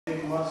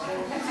mustard?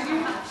 Did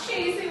you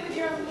chase it with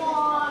your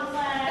long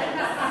legs?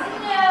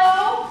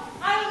 No,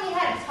 I only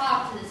had to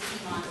talk to the sea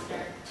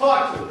monster.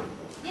 Talk to it.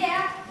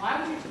 Yeah, Why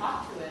would you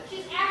talk to it?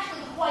 she's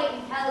actually quite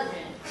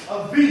intelligent.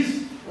 A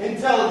beast.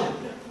 Intelligent.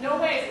 No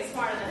way is it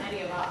smarter than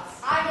any of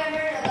us. I get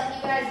her to let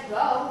you guys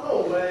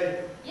go. No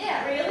way.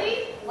 Yeah,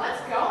 Really? Let's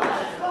go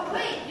then. but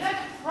wait, you have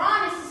to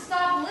promise to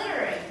stop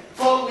littering.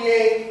 But we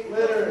ain't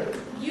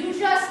littering. You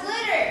just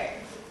littered.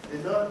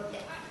 Did not?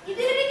 You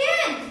did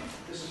it again.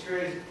 This is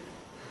crazy.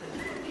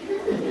 Do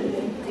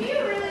you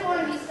really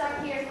want to be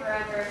stuck here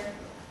forever?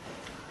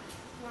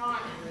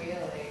 Not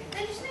really.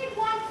 Then just make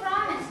one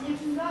promise and you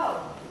can go.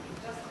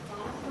 Just a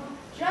phone?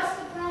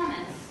 Just a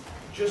promise.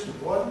 Just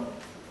one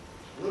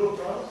little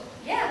promise?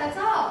 Yeah, that's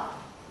all.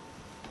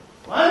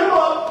 Line them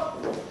up.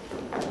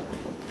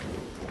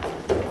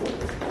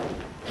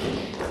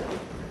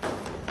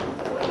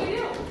 What do you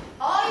do?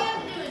 All you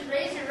have to do is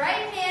raise your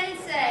right hand and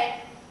say,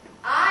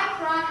 I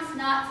promise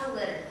not to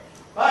litter.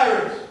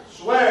 Pirates,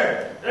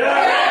 swear. No.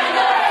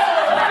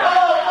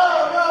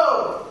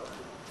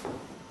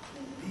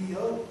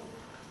 D.O.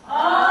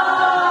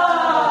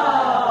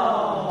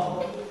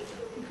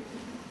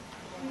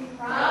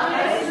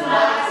 Promise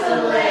not to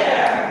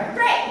litter.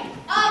 Great.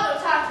 I'll go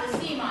talk to the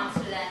sea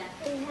monster then.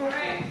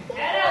 Alright,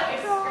 head out, you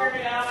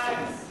scurvy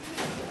dogs.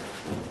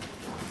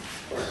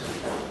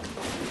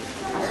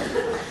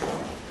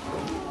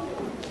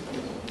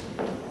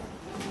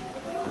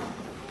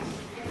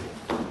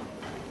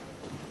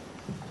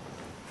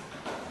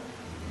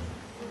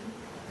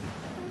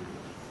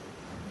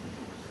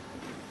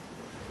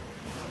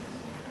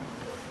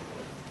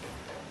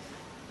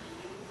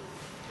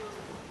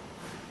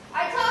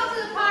 I talked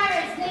to the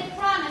pirates and they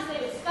promised they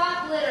would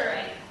stop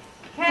littering.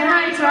 Can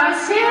I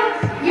trust you?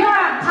 You're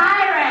a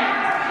pirate.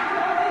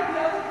 The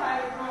other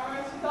pirate,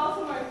 Mama, she's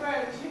also my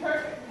friend. She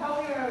helped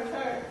me when I was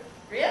hurt.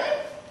 Really?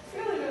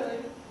 Really.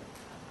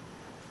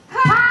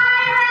 Pirates!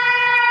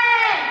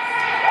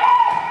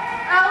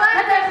 I'll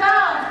let them go,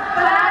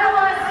 but I don't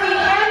want to see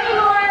any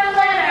more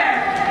litter.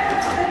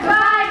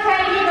 Goodbye,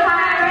 Peggy the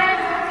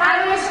pirate.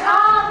 I wish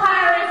all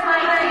pirates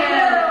like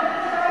you.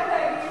 Bye,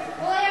 Peggy.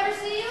 Will I ever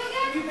see you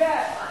again? You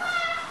bet.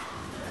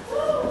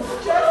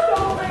 Just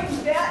don't bring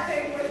that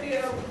thing with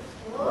you.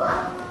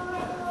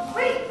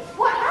 Wait,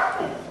 what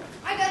happened?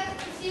 I got the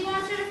sea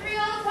monster to free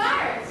all the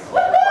pirates.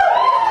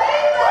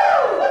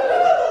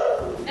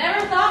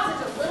 Never thought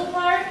such a little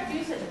pirate could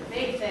do such a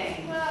big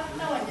thing. Well,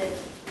 no one did.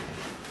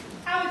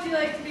 How would you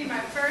like to be my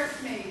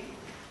first mate?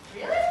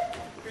 Really?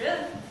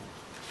 Really?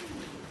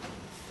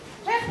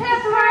 Hip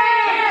hip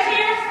hooray!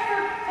 Cheers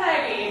for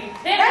Peggy. Hip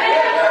hip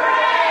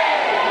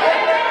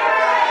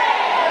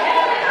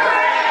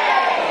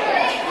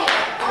Thank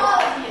you,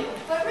 all of you.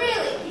 But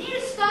really, you need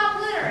to stop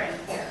littering.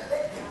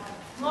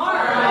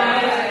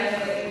 Alright.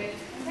 Okay?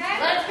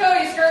 Let's go,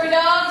 you scurvy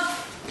dogs.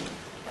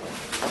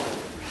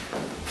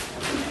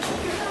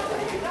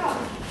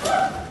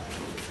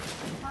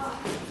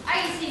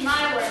 I can see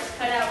my work's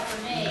cut out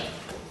for me.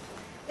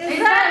 Is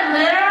that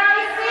litter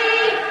I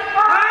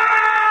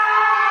see?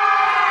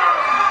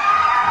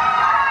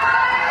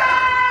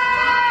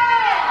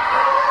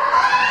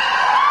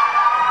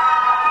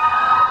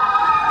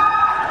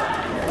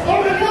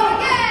 Here we go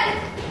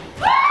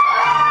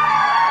again.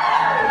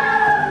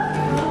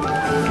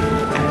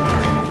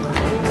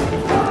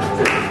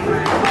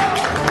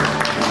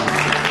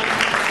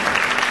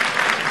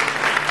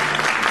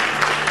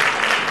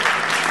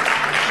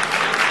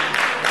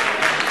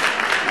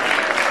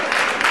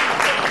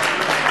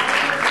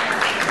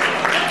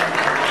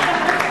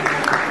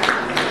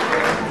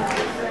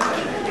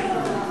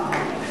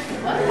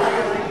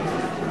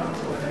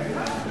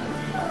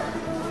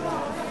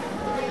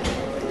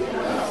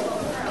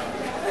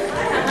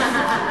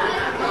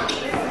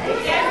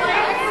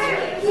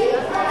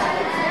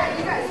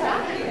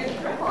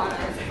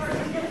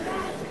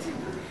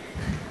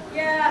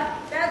 Yeah,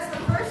 that's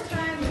the first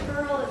time the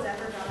girl has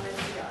ever gone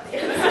into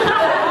the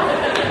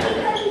audience.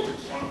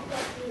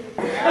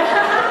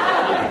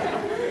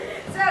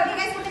 So, do you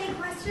guys have any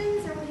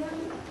questions or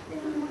anything you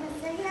want to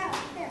say? Yeah,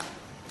 there.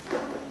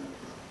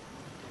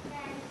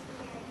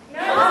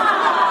 No.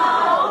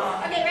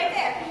 Okay, right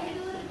there.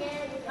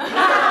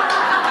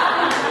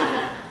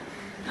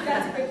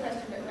 That's a good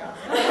question, but no.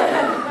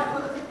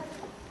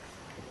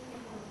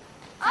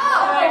 Oh,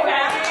 Bye,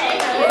 Peggy.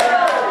 thank you.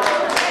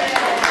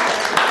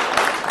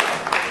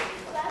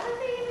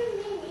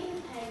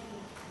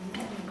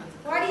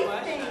 What do you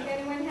think?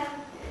 Anyone have?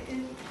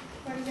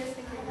 What do you guys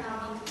think they were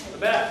being mean to Peggy?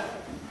 Bet.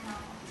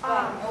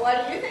 What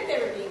do you think they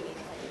were being mean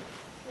to Peggy?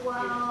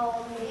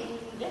 Well, maybe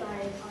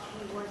because she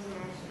wasn't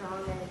as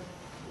strong as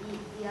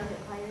the other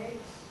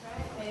pirates.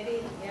 Maybe,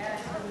 yeah.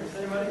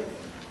 Anybody?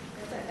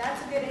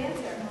 That's a good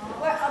answer.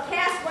 Well,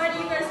 Cass, why do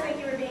you guys think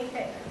you were being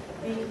Peggy?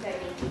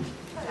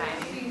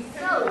 She's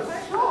so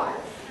short.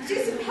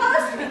 She's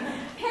supposed to be.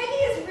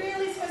 Peggy is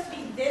really supposed to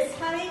be this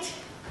height,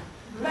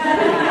 but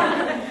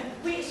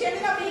she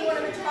ended up being one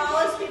of the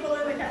tallest people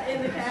in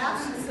the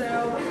cast. So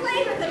we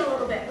played with it a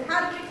little bit. How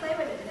did we play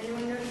with it? Did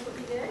anyone notice what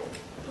we did?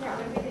 Yeah,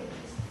 maybe they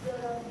just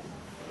stood up.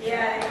 Yeah.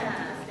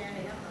 Yeah,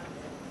 standing up on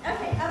it.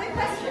 Okay, other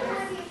questions?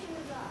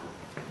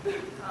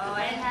 Oh,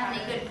 I didn't have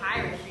any good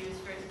pirate shoes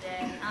for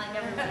today, not like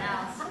everyone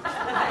else.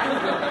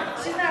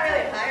 She's not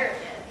really a pirate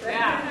yet.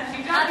 Yeah,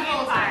 she's not the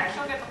full pirate.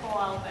 She'll get the full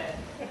outfit.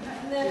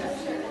 And then,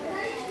 thank you.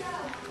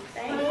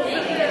 Thank you.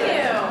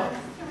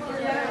 Do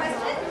you have a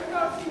question?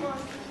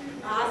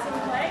 Awesome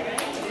play. There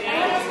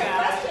you go.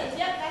 Questions?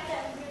 Yep, back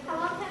there. How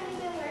long have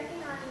you been working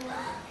on this?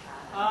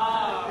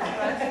 Oh,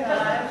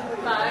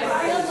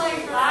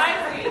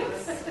 5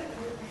 weeks.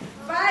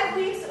 5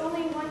 weeks,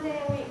 only 1 day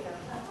a week.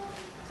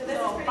 So this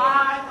is So pretty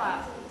 5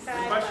 classes.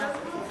 Question?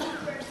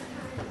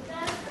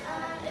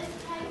 Is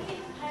Peggy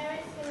the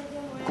Pirates going to do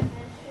more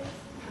adventures?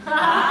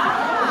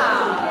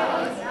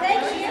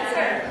 Thank you,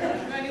 answer.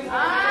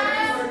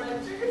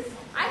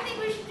 I think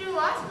we should do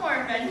lots more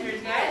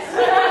adventures, guys.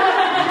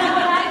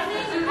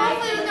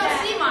 Hopefully with no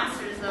sea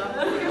monsters, though.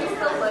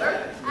 Still litter?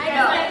 I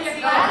know.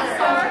 Last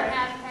summer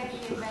had Peggy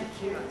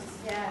adventures.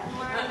 Yeah.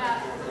 More about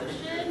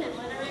pollution and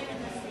littering in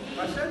the sea.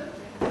 Question?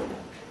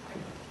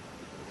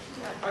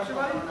 Question,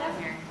 buddy? I'm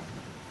here.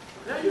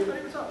 Yeah, you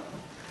ready? What's up?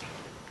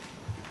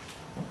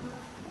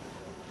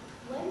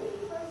 When did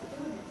you first do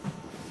this?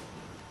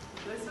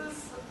 This is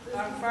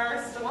our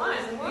first one.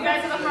 You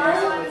guys are the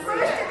first one to see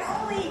First it. and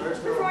only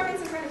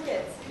performance in front of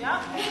kids. Yep.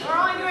 We're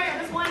only doing it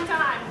this one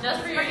time.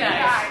 Just for you You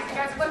guys.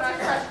 guys are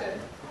special.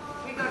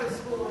 We go to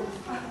school.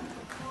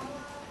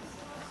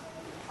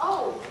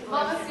 Oh,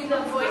 Mama's seen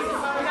the voices.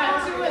 We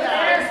got 2 of them.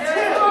 There's 2.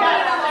 We got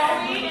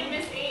Chloe and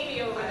Miss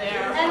Amy over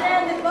there. And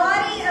then the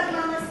body of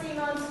Mama Sea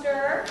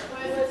Monster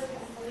was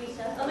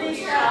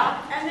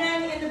Alicia. And then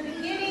in the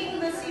beginning,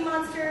 the sea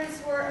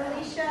monsters were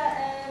Alicia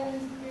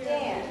and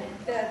Dan.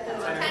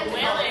 And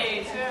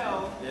Willie, too.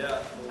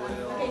 Yeah.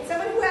 Okay,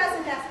 someone who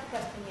hasn't asked a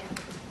question yet.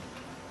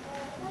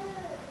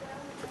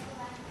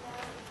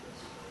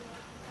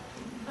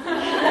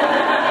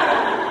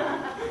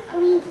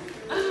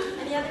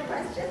 Any other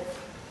questions?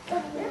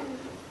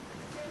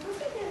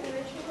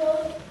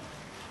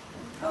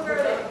 Who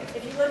wrote it?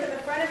 If you look at the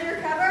front of your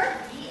cover,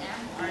 D.M.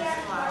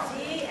 Larson.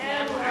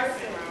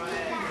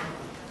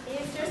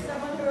 He's just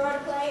someone who wrote a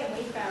play and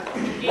we found it.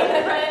 Gave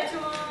the credit to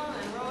him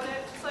and wrote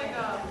it just like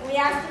a. We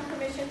asked him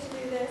permission to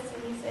do this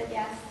and he said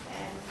yes.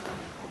 And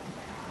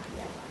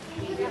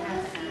Can you give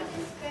us the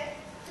script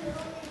too?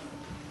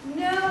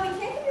 no, we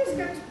can't give you a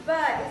script,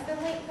 but is the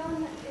link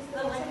on?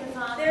 The link is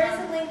on, There is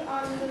a link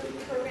on the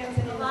programs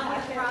and in the Along with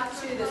packet Roger's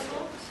to the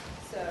proposal?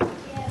 script. So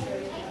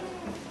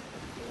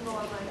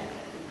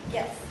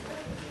yes.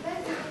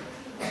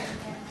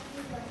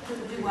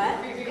 Do what?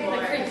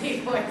 Creepy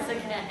voice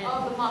again.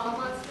 Oh, the Mama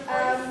Monster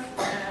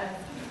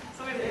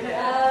Somebody did it.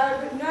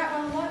 Not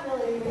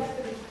really.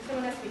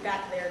 Someone has to be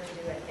back there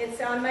to do it. It's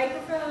on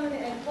microphone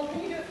and, well,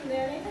 can you do it from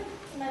there, Nathan?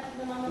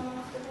 The Mama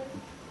Monster voice?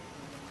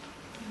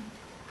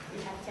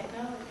 We have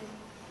technology.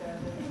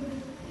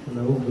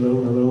 Hello, hello,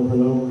 hello,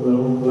 hello,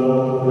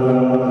 hello, hello,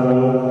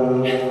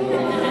 hello.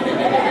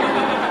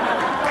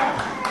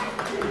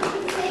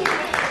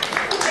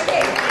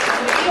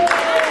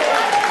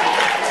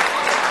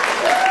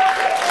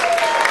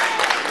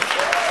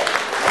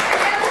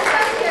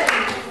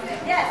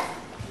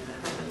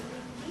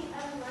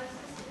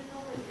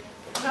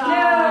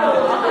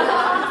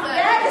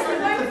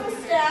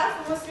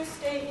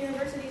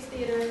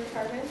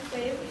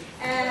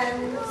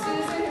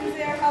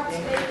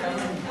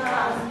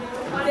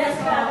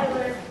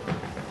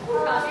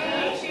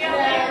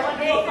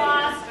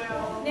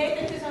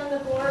 Nathan, who's on the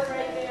board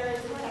right there,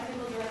 is the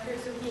technical director,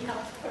 so he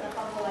helps put up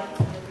all the lights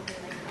and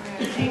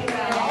everything like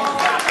that.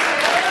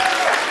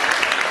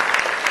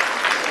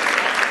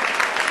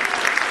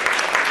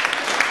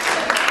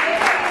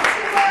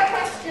 Two more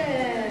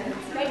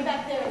questions. Right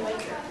back there and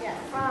wait. Yes.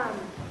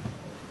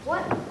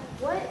 What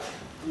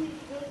do you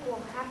think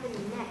will happen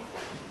next?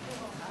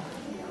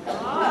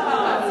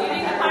 Oh, do you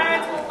think the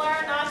pirates will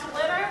learn not to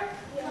litter?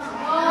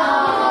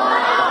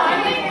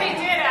 I think we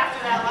did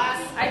after that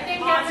last. I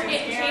think after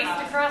getting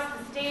chased across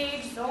the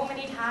stage so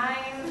many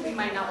times, we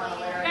might not want to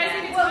litter You guys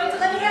again. think it's Well, good to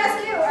let me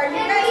ask you, are you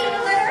guys going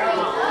to litter?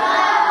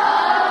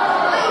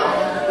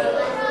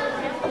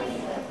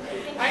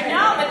 I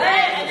know, but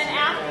then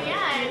after the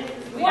end,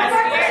 we One got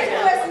more scared. person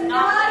who has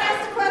not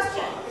asked a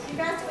question. You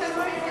guys come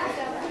on and ask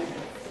them.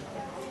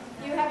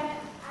 You haven't?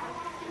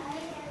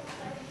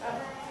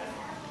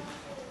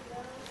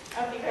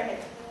 Okay, go ahead.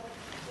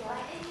 Why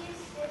did you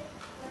use stick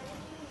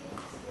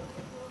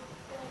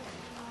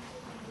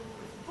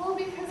Well,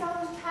 because I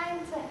was trying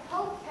to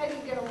help Peggy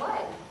get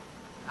away.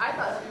 I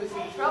thought she was in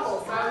trouble.